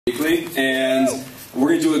Weekly, and we're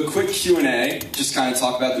going to do a quick Q&A, just kind of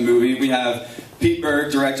talk about the movie. We have Pete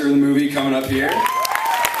Bart, director of the movie, coming up here.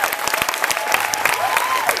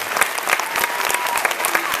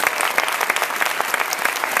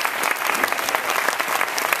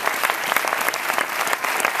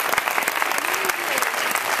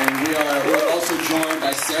 And we're also joined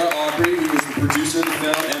by Sarah Aubrey, who is the producer of the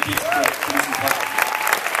film and Pete's producing partner.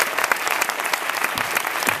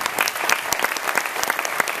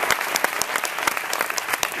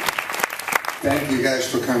 Thank you guys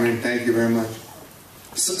for coming. Thank you very much.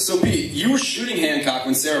 So Pete, you were shooting Hancock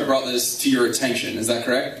when Sarah brought this to your attention, is that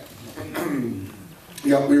correct?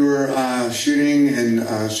 Yep, we were shooting,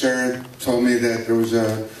 and Sarah told me that there was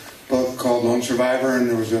a book called Lone Survivor, and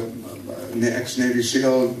there was an ex-Navy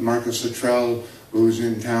SEAL, Marcus Luttrell, who was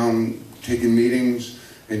in town taking meetings,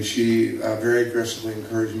 and she very aggressively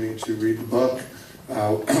encouraged me to read the book,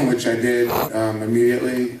 which I did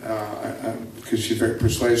immediately, because she's very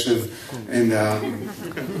persuasive, and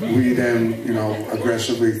we then,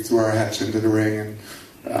 aggressively threw our hats into the ring,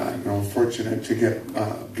 and fortunate to get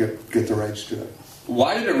the rights to it.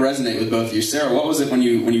 Why did it resonate with both of you? Sarah, what was it when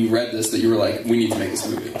you read this that you were like, we need to make this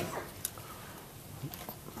movie?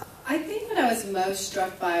 I think what I was most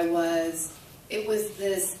struck by was it was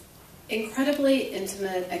this incredibly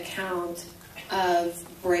intimate account of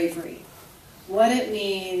bravery. What it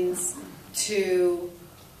means to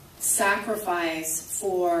sacrifice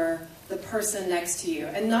for the person next to you.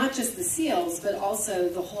 And not just the SEALs, but also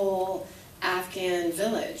the whole Afghan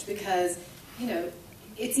village. Because,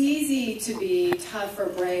 it's easy to be tough or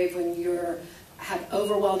brave when you have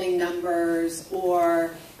overwhelming numbers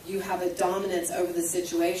or you have a dominance over the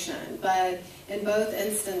situation. But in both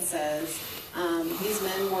instances, these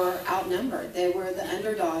men were outnumbered. They were the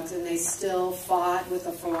underdogs, and they still fought with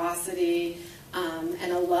a ferocity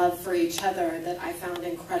and a love for each other that I found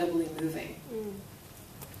incredibly moving.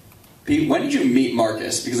 Pete, when did you meet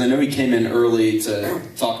Marcus? Because I know he came in early to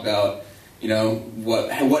talk about,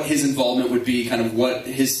 what his involvement would be, kind of what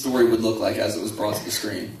his story would look like as it was brought to the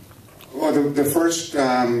screen. Well, the first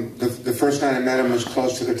night I met him was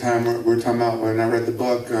close to the time we're talking about when I read the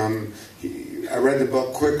book. I read the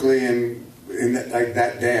book quickly, and like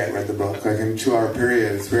that day I read the book, like in a 2-hour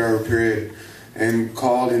period, a 3-hour period, and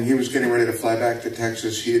called, and he was getting ready to fly back to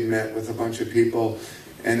Texas. He had met with a bunch of people,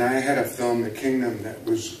 and I had a film, The Kingdom, that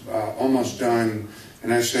was almost done,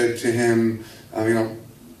 and I said to him,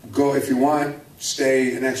 go if you want,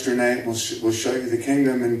 stay an extra night, we'll show you The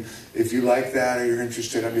Kingdom, and if you like that or you're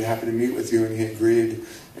interested, I'd be happy to meet with you. And he agreed,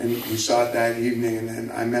 and we saw it that evening, and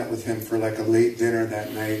then I met with him for like a late dinner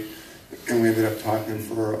that night, and we ended up talking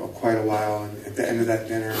for quite a while, and at the end of that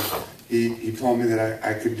dinner, he told me that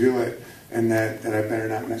I could do it, and that I better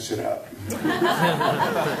not mess it up.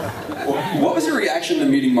 What was your reaction to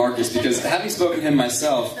meeting Marcus? Because having spoken to him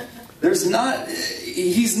myself,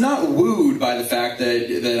 he's not wooed by the fact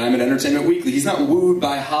that I'm at Entertainment Weekly. He's not wooed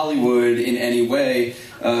by Hollywood in any way.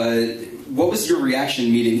 What was your reaction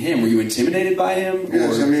meeting him? Were you intimidated by him?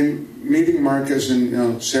 Yes, I mean, meeting Marcus,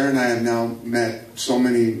 and Sarah and I have now met so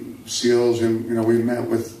many SEALs, and we met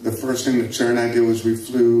with, the first thing that Sarah and I did was we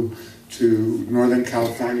flew to Northern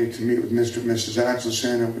California to meet with Mr. and Mrs.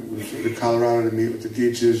 Axelson, and we flew to Colorado to meet with the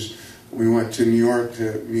Deeches. We went to New York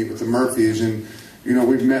to meet with the Murphys, and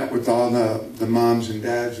we've met with all the moms and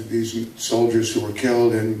dads of these soldiers who were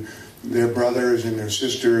killed, and their brothers and their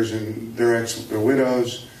sisters and their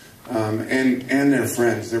widows, and their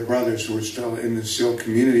friends, their brothers who are still in the SEAL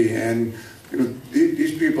community. And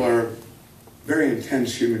these people are very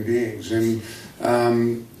intense human beings, and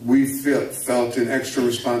we felt an extra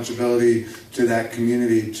responsibility to that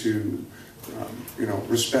community to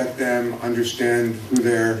respect them, understand who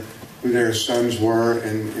their sons were,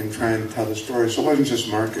 and try and tell the story. So it wasn't just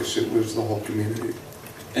Marcus, it was the whole community.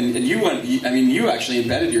 And you actually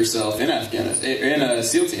embedded yourself in Afghanistan, in a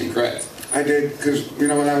SEAL team, correct? I did, because, when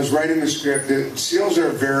I was writing the script, the SEALs are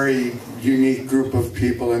a very unique group of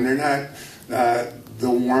people, and they're not the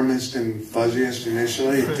warmest and fuzziest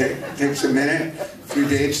initially. It takes a minute, a few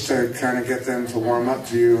dates to kind of get them to warm up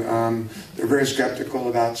to you. They're very skeptical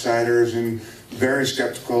of outsiders and very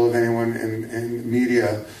skeptical of anyone in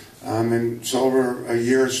media. And so over a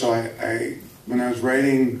year or so, I, when I was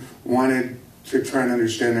writing, wanted to try and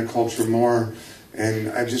understand the culture more. And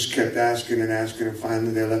I just kept asking, and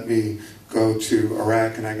finally they let me go to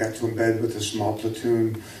Iraq, and I got to embed with a small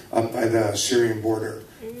platoon up by the Syrian border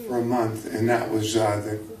for a month. And that was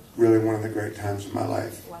really one of the great times of my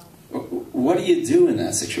life. Wow. What do you do in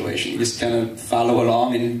that situation? You just kind of follow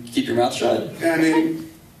along and keep your mouth shut? Yeah, I mean,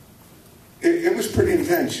 it was pretty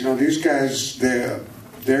intense. These guys,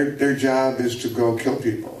 their job is to go kill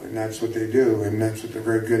people, and that's what they do, and that's what they're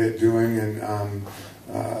very good at doing. And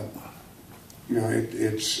you know,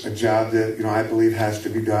 it's a job that, you know, I believe has to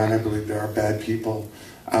be done. I believe there are bad people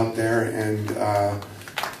out there, and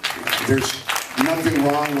there's nothing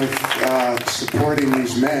wrong with supporting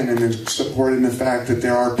these men and supporting the fact that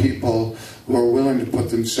there are people who are willing to put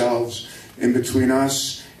themselves in between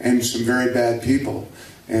us and some very bad people.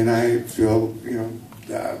 And I feel, you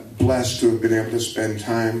know, blessed to have been able to spend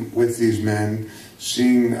time with these men,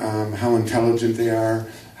 seeing how intelligent they are,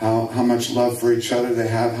 how much love for each other they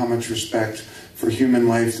have, how much respect for human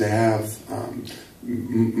life they have.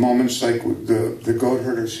 Moments like the goat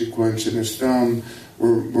herder sequence in this film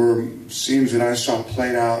were scenes that I saw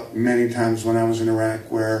played out many times when I was in Iraq,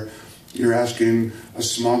 where you're asking a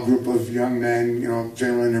small group of young men, you know,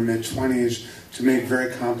 generally in their mid-20s, to make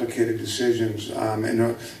very complicated decisions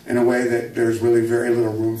in a way that there's really very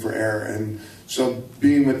little room for error. And so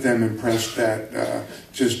being with them impressed that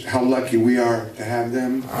just how lucky we are to have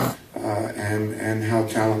them, and how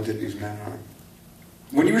talented these men are.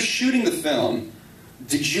 When you were shooting the film,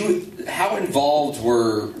 how involved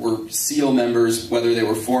were SEAL members, whether they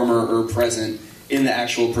were former or present, in the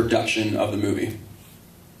actual production of the movie?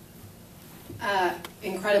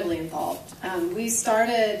 Incredibly involved. We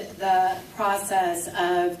started the process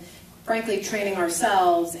of, frankly, training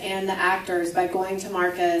ourselves and the actors by going to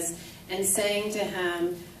Marcus and saying to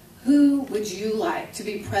him, who would you like to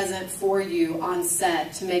be present for you on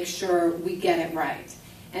set to make sure we get it right?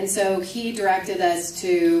 And so he directed us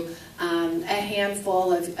to a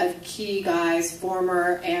handful of key guys,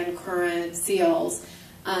 former and current SEALs,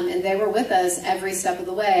 and they were with us every step of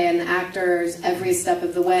the way, and the actors every step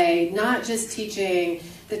of the way, not just teaching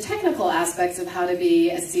the technical aspects of how to be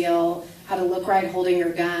a SEAL, how to look right holding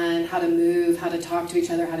your gun, how to move, how to talk to each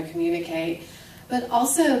other, how to communicate, but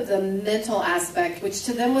also the mental aspect, which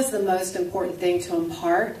to them was the most important thing to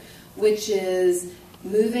impart, which is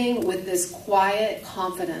moving with this quiet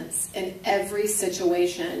confidence in every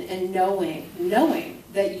situation and knowing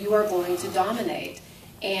that you are going to dominate.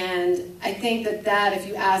 And I think that if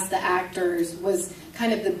you ask the actors, was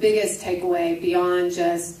kind of the biggest takeaway beyond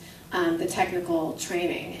just the technical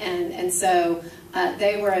training. And so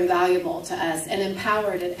they were invaluable to us and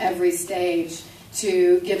empowered at every stage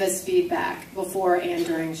to give us feedback before and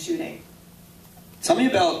during shooting. Tell me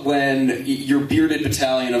about when your bearded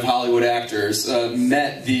battalion of Hollywood actors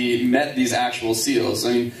met these actual SEALs.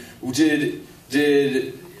 I mean,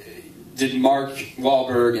 did Mark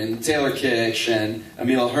Wahlberg and Taylor Kitsch and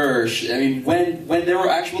Emil Hirsch, I mean, when there were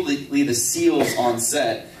actually the SEALs on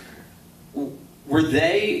set,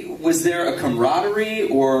 was there a camaraderie,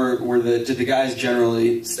 or did the guys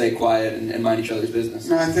generally stay quiet and mind each other's business?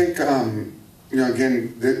 No, I think, you know,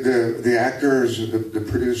 again, the actors, the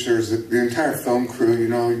producers, the entire film crew, you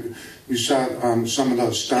know, you saw some of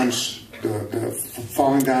those stunts. The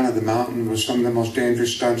falling down of the mountain was some of the most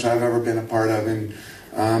dangerous stunts I've ever been a part of, and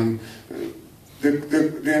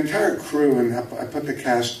the entire crew, and I put the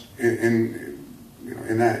cast in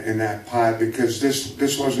that pod, because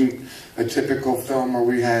this wasn't a typical film where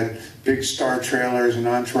we had big star trailers and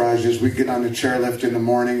entourages. We'd get on the chairlift in the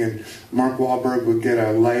morning, and Mark Wahlberg would get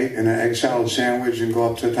a light and an egg salad sandwich and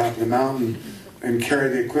go up to the top of the mountain and carry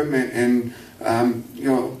the equipment. And you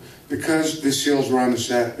know, because the SEALs were on the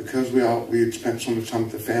set, because we had spent so much time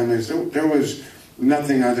with the families, there was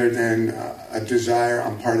nothing other than a desire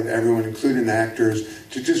on part of everyone, including the actors,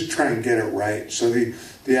 to just try and get it right. So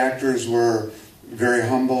the actors were very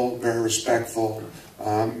humble, very respectful,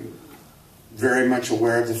 very much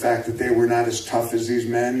aware of the fact that they were not as tough as these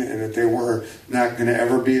men, and that they were not going to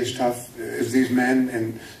ever be as tough as these men,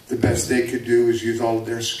 and the best they could do is use all of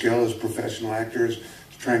their skill as professional actors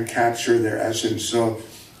to try and capture their essence. So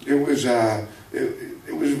it was a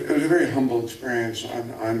very humble experience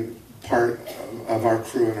on part of our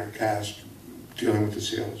crew and our cast dealing with the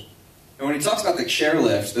SEALs. And when he talks about the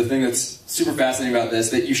chairlift, the thing that's super fascinating about this,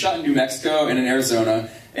 that you shot in New Mexico and in Arizona,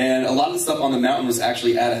 and a lot of the stuff on the mountain was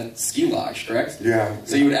actually at a ski lodge, correct? Yeah.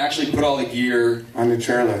 So you would actually put all the gear on the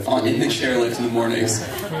chairlift. In the chairlift in the mornings.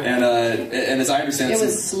 And as I understand it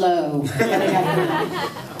was slow.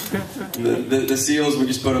 the SEALs would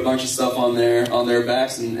just put a bunch of stuff on their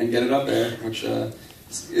backs and get it up there, which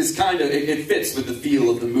is kind of, it fits with the feel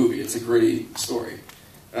of the movie. It's a gritty story.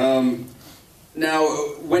 Now,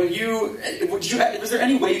 was there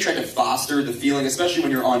any way you tried to foster the feeling, especially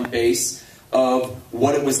when you're on base, of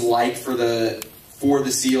what it was like for the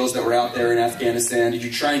SEALs that were out there in Afghanistan? Did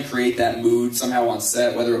you try and create that mood somehow on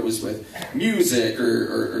set, whether it was with music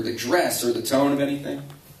or the dress or the tone of anything?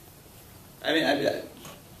 I mean,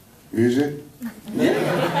 music?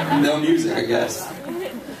 Yeah, no music, I guess.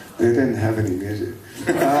 They didn't have any music.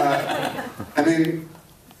 I mean,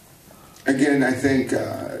 again, I think...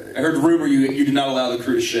 I heard the rumor you did not allow the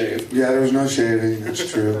crew to shave. Yeah, there was no shaving,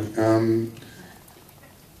 that's true.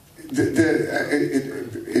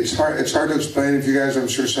 It's hard to explain. If you guys, I'm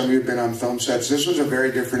sure some of you have been on film sets. This was a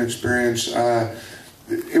very different experience.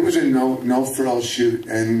 It was a no-frill shoot,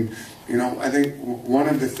 and you know, I think one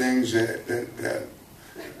of the things that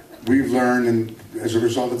we've learned, and as a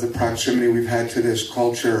result of the proximity we've had to this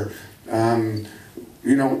culture,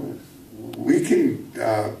 you know, we can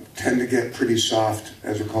tend to get pretty soft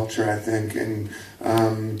as a culture, I think, and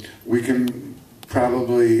we can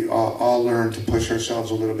probably all learn to push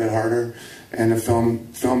ourselves a little bit harder. And the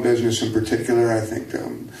film business in particular, I think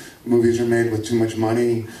movies are made with too much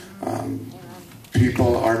money.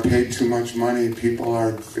 People are paid too much money. People are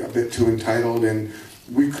a bit too entitled, and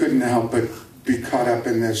we couldn't help but be caught up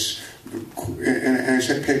in this. And I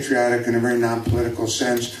say patriotic in a very non-political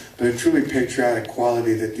sense, but a truly patriotic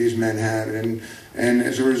quality that these men had. And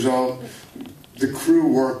as a result, the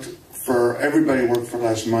crew everybody worked for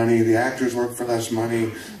less money, the actors worked for less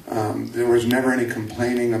money, there was never any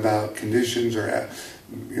complaining about conditions or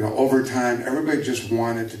overtime. Everybody just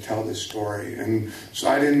wanted to tell this story, and so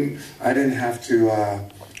I didn't have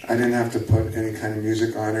to put any kind of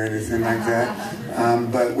music on or anything like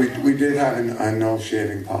that. But we did have a no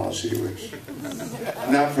shaving policy, which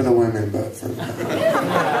not for the women, but for the men.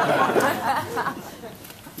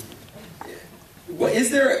 What, is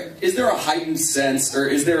there a heightened sense, or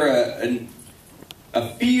is there a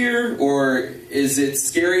fear, or is it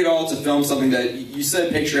scary at all to film something that you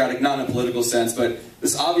said patriotic, not in a political sense, but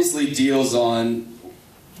this obviously deals on,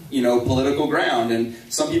 political ground, and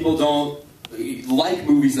some people don't like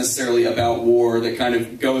movies necessarily about war that kind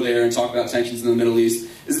of go there and talk about tensions in the Middle East.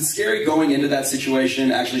 Is it scary going into that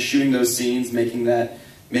situation, actually shooting those scenes, making a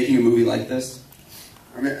movie like this?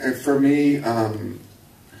 I mean, for me,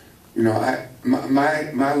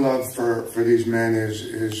 my love for these men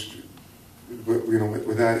is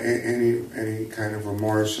without any kind of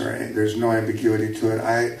remorse, or there's no ambiguity to it.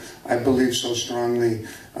 I believe so strongly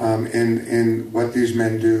in what these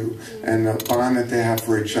men do, and the bond that they have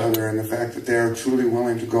for each other, and the fact that they are truly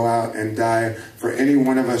willing to go out and die for any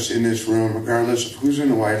one of us in this room, regardless of who's in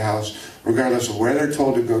the White House, regardless of where they're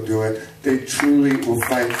told to go do it. They truly will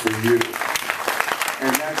fight for you,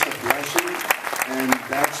 and that's a blessing. And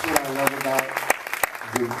that's what I love about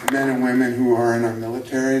the men and women who are in our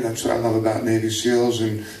military. That's what I love about Navy SEALs,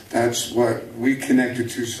 and that's what we connected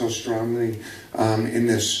to so strongly in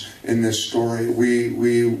this story.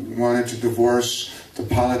 We wanted to divorce the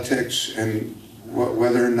politics, and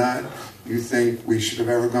whether or not you think we should have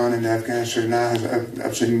ever gone into Afghanistan or not has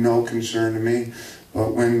absolutely no concern to me.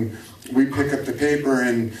 But when we pick up the paper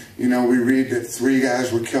and, we read that 3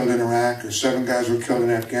 guys were killed in Iraq, or 7 guys were killed in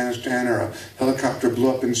Afghanistan, or a helicopter blew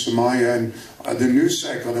up in Somalia, and the news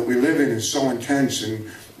cycle that we live in is so intense, and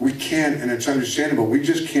we can't, and it's understandable, we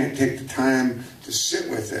just can't take the time to sit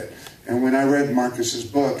with it. And when I read Marcus's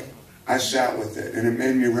book, I sat with it, and it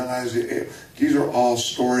made me realize that these are all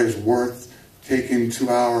stories worth taking 2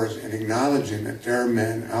 hours and acknowledging that there are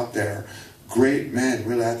men out there, great men,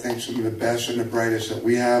 really, I think some of the best and the brightest that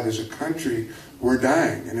we have as a country, who are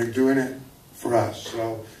dying, and they're doing it for us.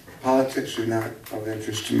 So politics are not of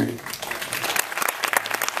interest to me.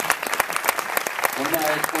 One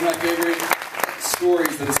of my favorite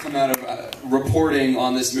stories that has come out of reporting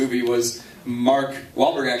on this movie was Mark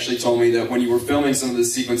Wahlberg actually told me that when you were filming some of the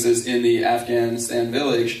sequences in the Afghanistan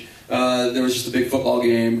village, there was just a big football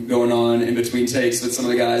game going on in between takes with some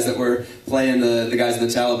of the guys that were playing the guys in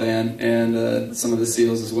the Taliban, and some of the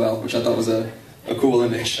SEALs as well, which I thought was a cool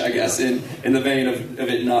image, I guess, in the vein of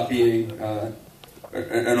it not being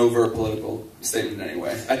an overt political statement in any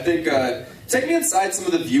way. I think, take me inside some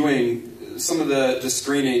of the viewing, some of the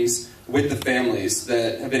screenings with the families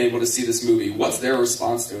that have been able to see this movie. What's their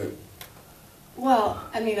response to it? Well,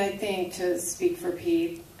 I mean, I think, to speak for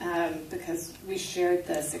Pete, because we shared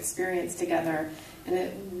this experience together, and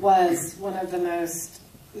it was one of the most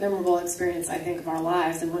memorable experiences, I think, of our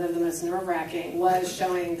lives, and one of the most nerve-wracking was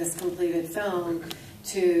showing this completed film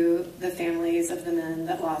to the families of the men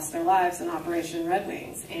that lost their lives in Operation Red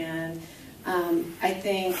Wings. And I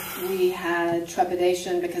think we had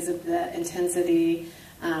trepidation because of the intensity,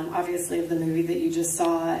 obviously, of the movie that you just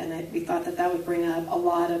saw, and we thought that that would bring up a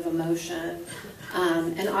lot of emotion.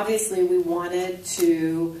 And obviously we wanted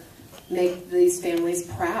to make these families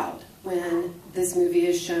proud when this movie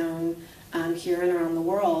is shown here and around the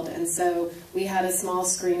world. And so we had a small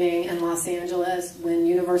screening in Los Angeles when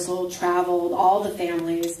Universal traveled all the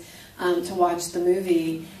families to watch the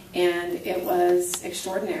movie. and it was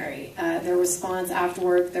extraordinary. Their response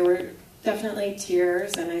afterward, there were definitely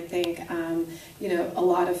tears, and I think you know, a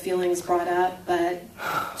lot of feelings brought up, but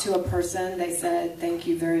to a person they said, thank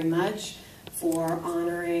you very much for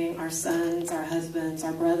honoring our sons, our husbands,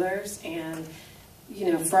 our brothers, and you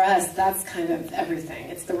know, for us, that's kind of everything.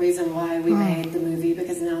 It's the reason why we made the movie,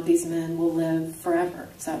 because now these men will live forever.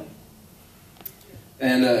 So.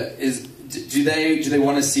 And do they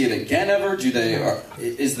want to see it again ever?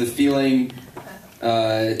 Is the feeling,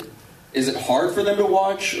 is it hard for them to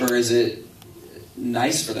watch, or is it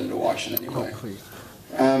nice for them to watch in any way?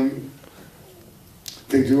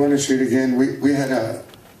 They do want to see it again. We had a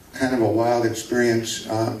kind of a wild experience.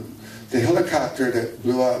 The helicopter that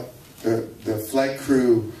blew up, the flight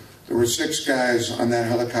crew, there were 6 guys on that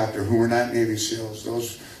helicopter who were not Navy SEALs.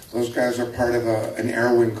 Those guys are part of an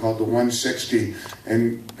air wing called the 160,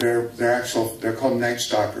 and they're called Night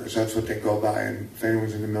Stalkers. That's what they go by. And if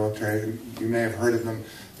anyone's in the military, you may have heard of them.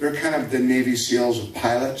 They're kind of the Navy SEALs of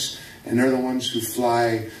pilots, and they're the ones who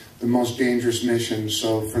fly the most dangerous missions.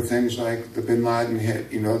 So for things like the Bin Laden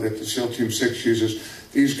hit, you know, that the SEAL Team 6 uses,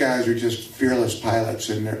 these guys are just fearless pilots,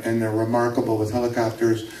 and they're remarkable with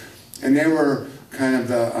helicopters. And they were kind of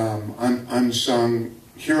the unsung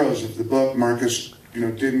heroes of the book. Marcus, you know,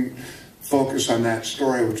 didn't focus on that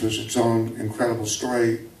story, which was its own incredible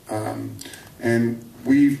story. And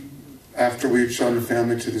after we'd shown the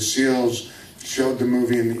family to the SEALs, showed the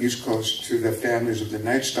movie in the East Coast to the families of the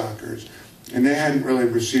Night Stalkers, and they hadn't really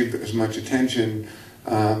received as much attention.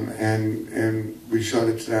 And we showed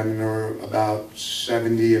it to them, and there were about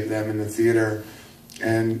 70 of them in the theater.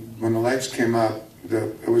 And when the lights came up,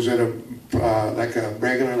 it was at like a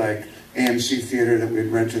regular AMC theater that we'd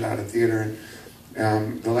rented out of theater.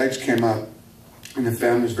 And the lights came up, and the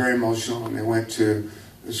family was very emotional, and they went to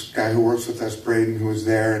this guy who works with us, Braden, who was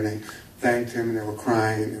there, and they thanked him, and they were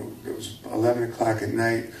crying. And it was 11 o'clock at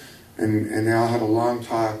night, and they all had a long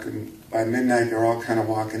talk, and by midnight they were all kind of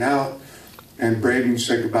walking out, and Braden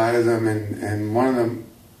said goodbye to them, and one of them,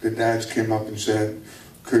 the dads, came up and said,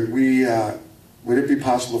 would it be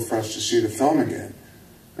possible for us to see the film again?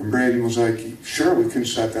 And Braden was like, sure, we can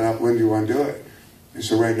set that up. When do you want to do it? He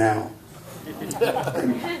said, right now.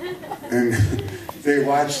 and they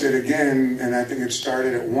watched it again, and I think it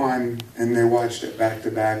started at 1, and they watched it back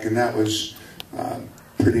to back, and that was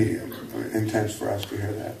pretty intense for us to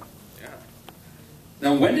hear that. Yeah.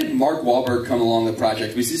 Now, when did Mark Wahlberg come along the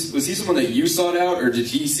project? Was he someone that you sought out, or did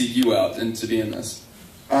he seek you out and to be in this?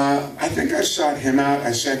 I think I sought him out.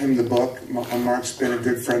 I sent him the book. Mark's been a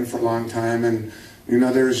good friend for a long time, and you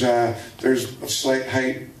know, there's a slight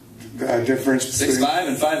height difference. 6'5"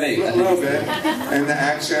 and 5'8". A little bit, and the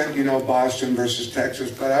accent, you know, Boston versus Texas.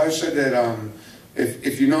 But I always said that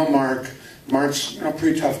if you know Mark's a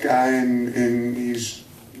pretty tough guy, and he's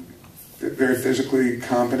very physically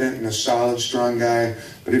competent and a solid, strong guy.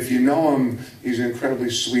 But if you know him, he's an incredibly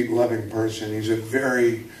sweet, loving person. He's a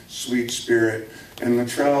very sweet spirit. And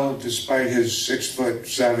Luttrell, despite his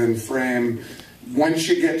 6'7" frame, once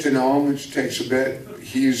you get to know him, which takes a bit,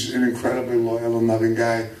 he's an incredibly loyal and loving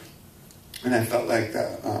guy. And I felt like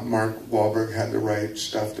Mark Wahlberg had the right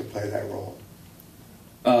stuff to play that role.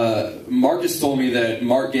 Marcus told me that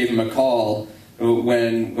Mark gave him a call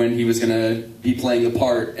when he was going to be playing the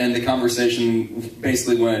part, and the conversation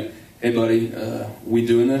basically went, hey buddy, we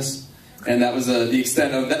doing this? And that was the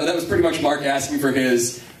extent of that. That was pretty much Mark asking for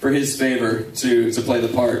his favor to play the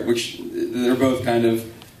part, which they're both kind of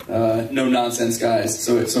no-nonsense guys,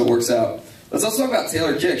 so it works out. Let's also talk about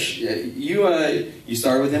Taylor Kitsch. You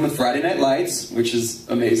started with him with Friday Night Lights, which is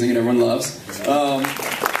amazing and everyone loves.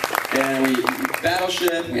 And we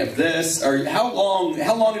Battleship. We have this. How long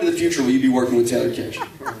into the future will you be working with Taylor Kitsch?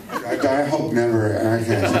 I hope never. I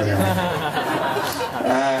can't say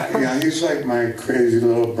that. Yeah, he's like my crazy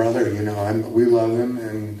little brother. You know, and we love him,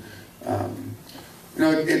 and you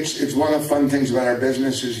know, it's one of the fun things about our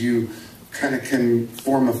business is you kind of can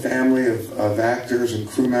form a family of actors and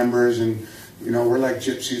crew members, and you know, we're like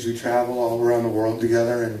gypsies. We travel all around the world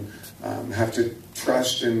together, and have to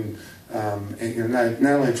trust and you know,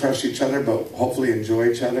 not only trust each other, but hopefully enjoy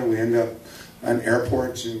each other. We end up on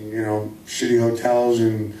airports and, you know, shitty hotels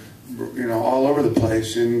and, you know, all over the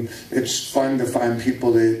place. And it's fun to find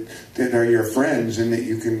people that are your friends and that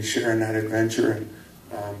you can share in that adventure. And,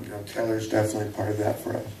 you know, Taylor's definitely part of that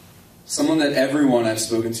for us. Someone that everyone I've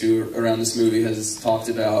spoken to around this movie has talked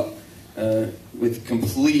about with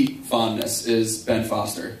complete fondness is Ben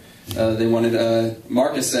Foster. They wanted,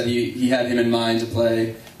 Marcus said he had him in mind to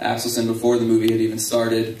play Axelson before the movie had even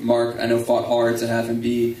started. Mark, I know, fought hard to have him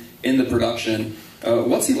be in the production.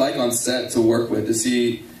 What's he like on set to work with? Is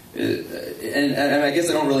he and I guess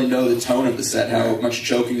I don't really know the tone of the set, how much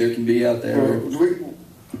joking there can be out there.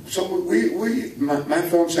 My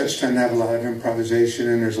film sets tend to have a lot of improvisation,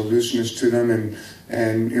 and there's a looseness to them,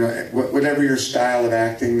 and you know, whatever your style of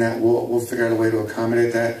acting, that we'll figure out a way to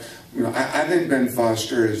accommodate that. You know, I think Ben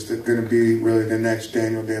Foster is going to be really the next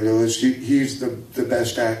Daniel Day-Lewis. He's the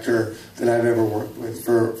best actor that I've ever worked with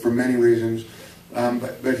for many reasons,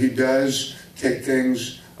 but he does take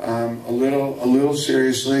things a little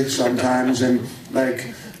seriously sometimes. And like,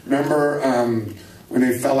 remember when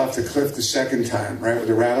they fell off the cliff the second time, right, where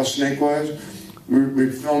the rattlesnake was?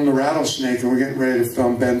 We filmed the rattlesnake, and we're getting ready to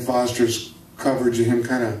film Ben Foster's coverage of him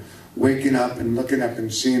kind of waking up and looking up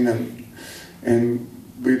and seeing them. And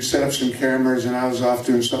we'd set up some cameras, and I was off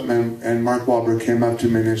doing something, and Mark Wahlberg came up to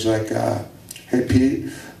me and he's like, "Hey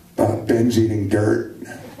Pete, Ben's eating dirt."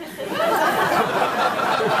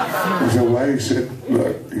 I said, "What?" He said,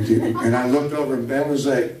 "Look, he's eating." And I looked over, and Ben was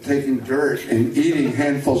like taking dirt and eating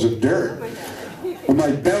handfuls of dirt. I'm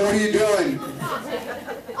like, "Ben, what are you doing?"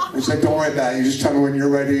 He's like, "Don't worry about it. You just tell me when you're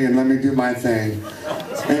ready and let me do my thing."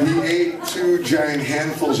 And he ate 2 giant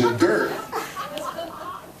handfuls of dirt.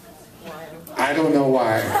 I don't know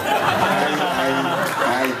why.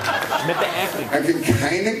 I can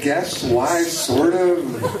kind of guess why, sort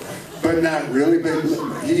of, but not really. But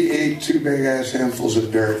he ate 2 big-ass handfuls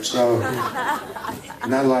of dirt, so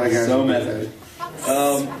not a lot of guys. So method.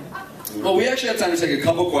 Well, we actually have time to take a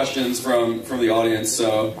couple questions from the audience,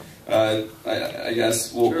 so I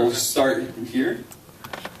guess we'll start here.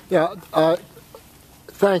 Yeah.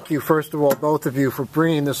 Thank you, first of all, both of you, for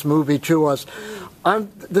bringing this movie to us.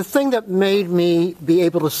 The thing that made me be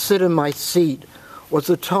able to sit in my seat was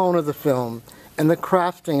the tone of the film and the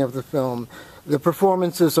crafting of the film. The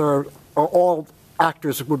performances are all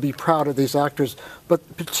actors would be proud of these actors,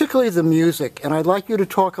 but particularly the music. And I'd like you to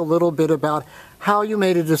talk a little bit about how you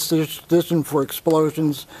made a decision for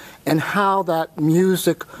explosions and how that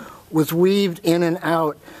music was weaved in and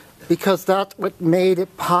out, because that's what made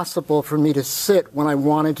it possible for me to sit when I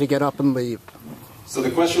wanted to get up and leave. So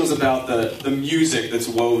the question was about the music that's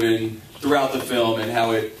woven throughout the film, and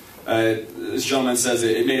how it, this gentleman says,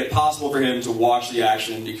 it made it possible for him to watch the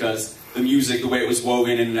action because the music, the way it was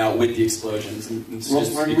woven in and out with the explosions. And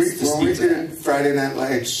when we did Friday Night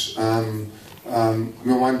Lights,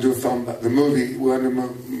 we wanted to do a film about the movie.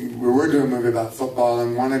 We were doing a movie about football,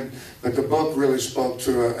 and but the book really spoke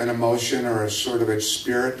to an emotion or a sort of its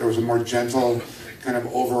spirit. There was a more gentle, kind of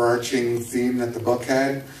overarching theme that the book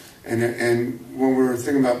had. And when we were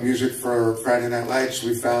thinking about music for Friday Night Lights,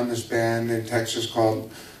 we found this band in Texas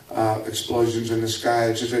called Explosions in the Sky.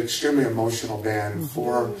 It's just an extremely emotional band.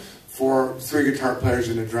 3 guitar players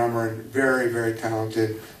and a drummer, and very, very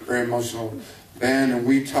talented, very emotional band. And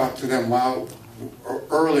we talked to them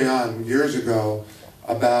early on, years ago,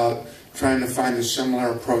 about trying to find a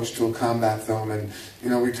similar approach to a combat film. And, you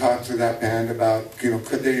know, we talked to that band about, you know,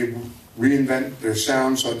 could they reinvent their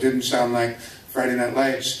sound so it didn't sound like Friday Night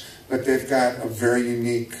Lights, but they've got a very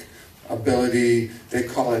unique ability. They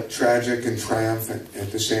call it tragic and triumphant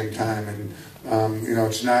at the same time. And, you know,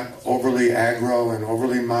 it's not overly aggro and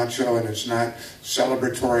overly macho, and it's not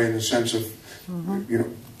celebratory in the sense of, you know,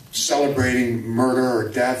 celebrating murder or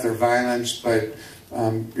death or violence, but,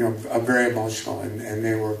 you know, very emotional, and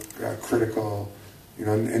they were critical, you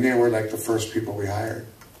know, and they were like the first people we hired.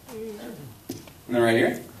 And then right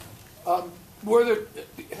here? Were there,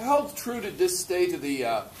 how true did this stay to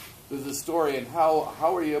the story, and how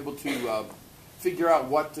are you able to figure out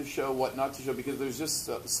what to show, what not to show? Because there's just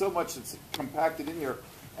so much that's compacted in here.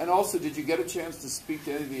 And also, did you get a chance to speak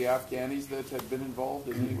to any of the Afghanis that had been involved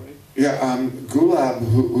in any way? Yeah, Gulab,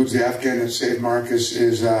 who's the Afghan that saved Marcus,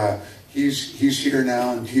 is he's here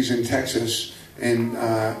now, and he's in Texas. And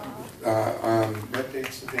what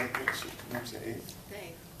date's the date? What's the 8th?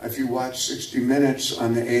 If you watch 60 Minutes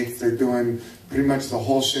on the 8th, they're doing pretty much the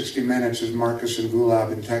whole 60 Minutes is Marcus and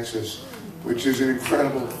Gulab in Texas, which is an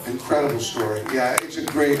incredible story. Yeah, it's a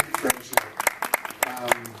great story.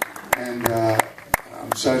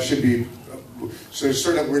 So it should be. So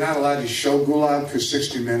sort of, we're not allowed to show Gulab because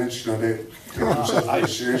 60 Minutes, you know, they take themselves very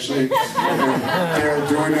seriously. They're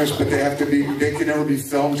doing this, but they can never be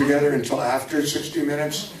filmed together until after 60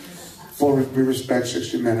 Minutes. We respect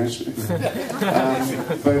 60 Minutes. The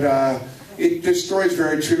story is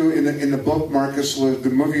very true. In the book, Marcus was, the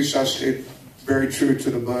movie stayed very true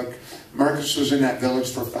to the book. Marcus was in that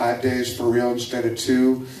village for 5 days for real instead of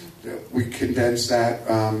 2. We condensed that.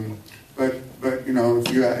 But you know,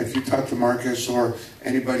 if you talk to Marcus or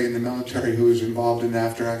anybody in the military who is involved in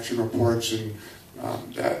after-action reports, and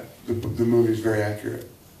that the movie is very accurate.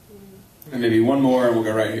 And maybe one more, and we'll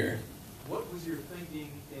go right here. What was your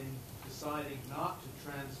thinking in deciding not to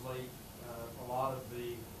translate a lot of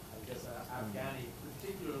the, I guess, Afghani,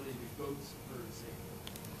 particularly the goats herd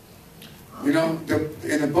scene? You know,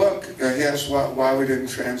 in the book, he asked why we didn't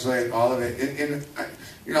translate all of it.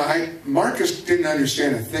 Marcus didn't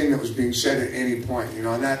understand a thing that was being said at any point. You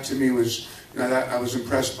know, and that to me was, that I was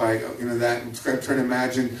impressed by. That and trying to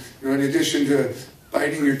imagine. In addition to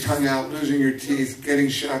biting your tongue out, losing your teeth, getting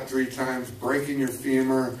shot 3 times, breaking your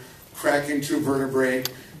femur, cracking 2 vertebrae,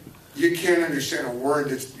 you can't understand a word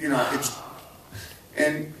that's, it's,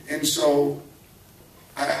 and so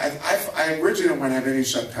I originally didn't want to have any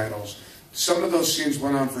subtitles. Some of those scenes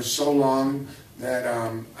went on for so long that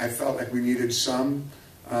I felt like we needed some.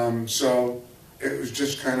 So it was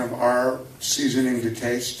just kind of our seasoning to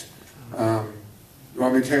taste. You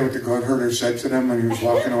want me to tell you what the goat herder said to them when he was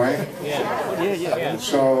walking away? Yeah.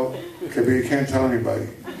 So, but you can't tell anybody.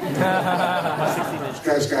 This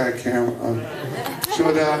guy's got a camera.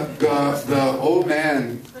 So the old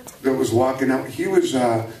man that was walking out, he was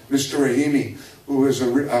Mr. Rahimi, who was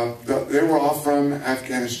they were all from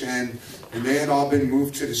Afghanistan, and they had all been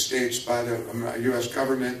moved to the States by the U.S.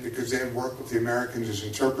 government because they had worked with the Americans as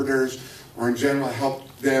interpreters, or in general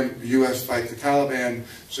helped them, the U.S. fight the Taliban.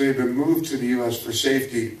 So they'd been moved to the U.S. for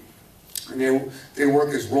safety. And they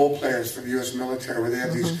work as role players for the U.S. military, where they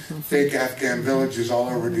have these fake Afghan villages all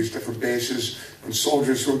over these different bases, and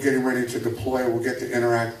soldiers who are getting ready to deploy will get to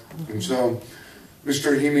interact. And so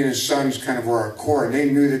Mr. Rahimi and his sons kind of were our core, and they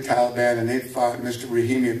knew the Taliban, and they fought. Mr.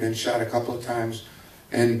 Rahimi had been shot a couple of times.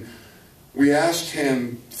 And we asked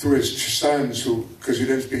him, through his sons, because he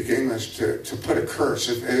didn't speak English, to put a curse.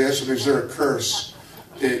 I asked him, is there a curse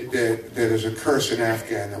that is a curse in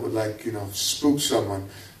Afghan that would, spook someone?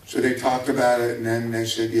 So they talked about it, and then they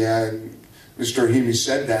said, yeah, and Mr. Rahimi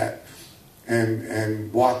said that,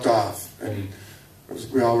 and walked off. And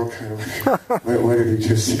we all were kind of like, what did he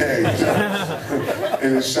just say?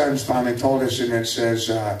 And his sons finally told us, and it says,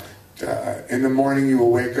 in the morning you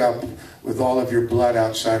will wake up with all of your blood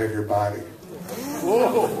outside of your body.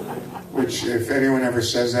 Whoa. Which, if anyone ever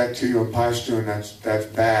says that to you in Pashtun, that's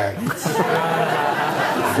bad.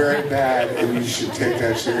 It's very bad, and you should take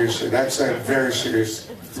that seriously. That's a very serious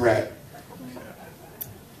threat.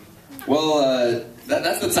 Well,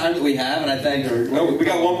 that's the time that we have, and I think we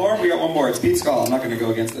got one more. We got one more. It's Pete's call. I'm not going to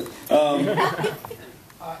go against it.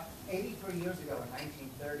 83 years ago, in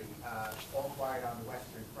 1930, All Quiet on the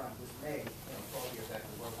Western Front was made. 12 years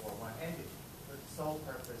after World War I ended, for the sole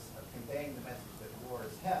purpose of conveying the message that war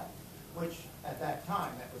is hell, which at that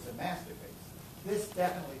time that was a masterpiece. This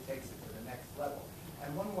definitely takes it to the next level.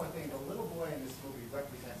 And one more thing, the little boy in this movie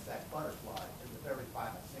represents that butterfly in the very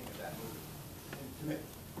final scene of that movie. And to me.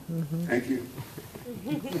 Thank you.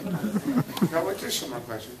 Now, what's this one, my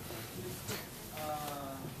question? Not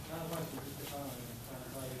a question, just a comment. I'm trying to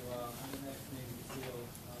tell you, I'm an ex-Navy SEAL,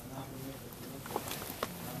 not from Memphis.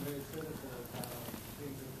 I'm very critical of how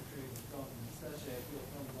things are portrayed in film, and especially I feel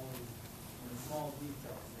films always, in the small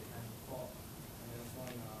details, they kind of fall. And this one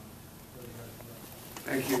really hurts me.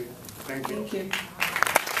 Thank you. Thank you. Thank you.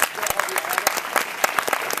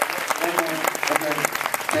 Okay.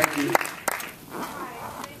 Thank you.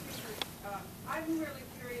 I'm really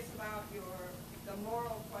curious about the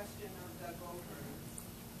moral question of the goat herders,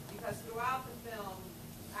 because throughout the film,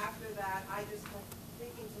 after that, I just kept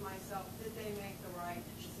thinking to myself, did they make the right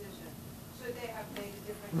decision? Should they have made a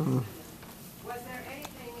different decision? Was there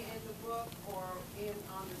anything in the book or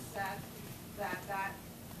on the set that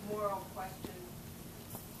moral question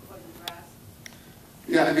was addressed?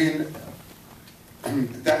 Yeah, I mean,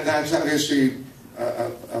 that's obviously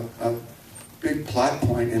a big plot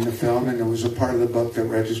point in the film, and it was a part of the book that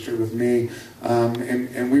registered with me.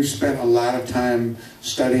 And we've spent a lot of time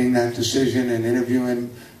studying that decision and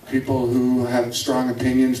interviewing people who have strong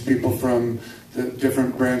opinions, people from the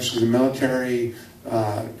different branches of the military,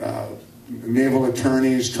 naval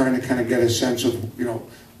attorneys, trying to kind of get a sense of,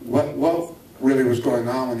 what really was going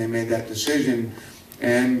on when they made that decision.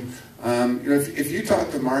 And if you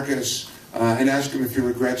talk to Marcus and ask him if he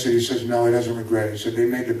regrets it, he says no, he doesn't regret it. He said they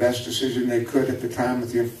made the best decision they could at the time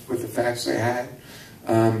with the facts they had.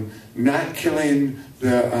 Not killing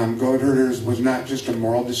the goat herders was not just a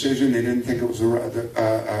moral decision. They didn't think it was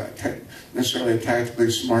necessarily a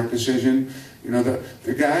tactically smart decision.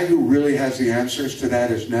 The guy who really has the answers to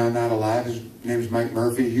that is now not alive. His name's Mike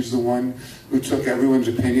Murphy. He's the one who took everyone's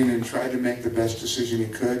opinion and tried to make the best decision he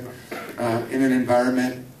could in an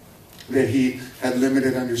environment that he had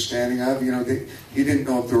limited understanding of. He didn't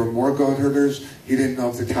know if there were more goat herders. He didn't know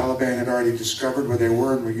if the Taliban had already discovered where they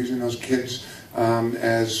were and were using those kids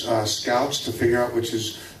as scouts to figure out which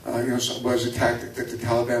was a tactic that the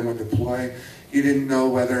Taliban would deploy. He didn't know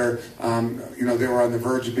whether they were on the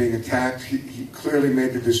verge of being attacked. He clearly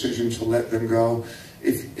made the decision to let them go.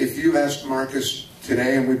 If you asked Marcus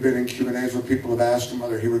today, and we've been in Q&As where people have asked him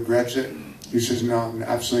whether he regrets it, he says no,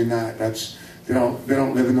 absolutely not. They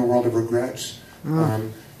don't live in the world of regrets.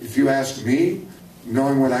 If you asked me,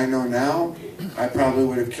 knowing what I know now, I probably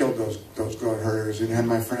would have killed those goat herders and had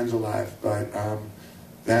my friends alive. But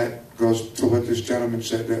that goes to what this gentleman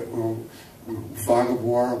said, that fog of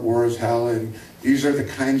war is hell, and these are the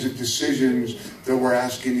kinds of decisions that we're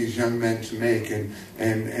asking these young men to make, and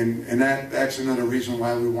that's another reason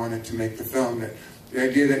why we wanted to make the film. That the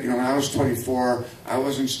idea that when I was 24, I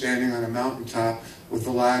wasn't standing on a mountaintop with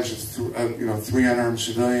the lives of 3 unarmed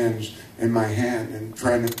civilians in my hand and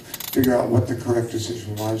trying to figure out what the correct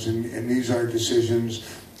decision was, and these are decisions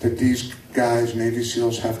that these guys, Navy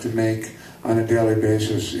SEALs, have to make on a daily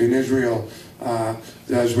basis. In Israel,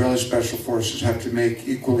 the Israeli Special Forces have to make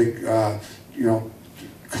equally,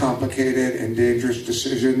 complicated and dangerous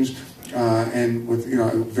decisions, and with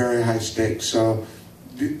very high stakes. So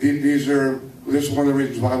this is one of the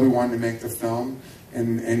reasons why we wanted to make the film,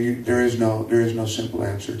 and there is no simple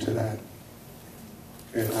answer to that.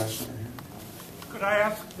 Okay, last one. Could I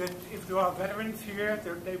ask that if there are veterans here,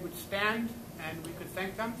 that they would stand and we could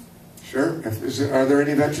thank them? Sure. Are there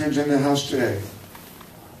any veterans in the house today?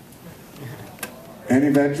 Any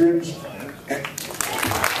veterans? That's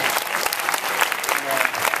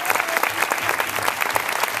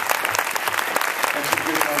a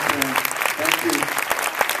good one. Thank you.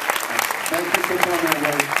 Thank you for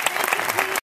coming.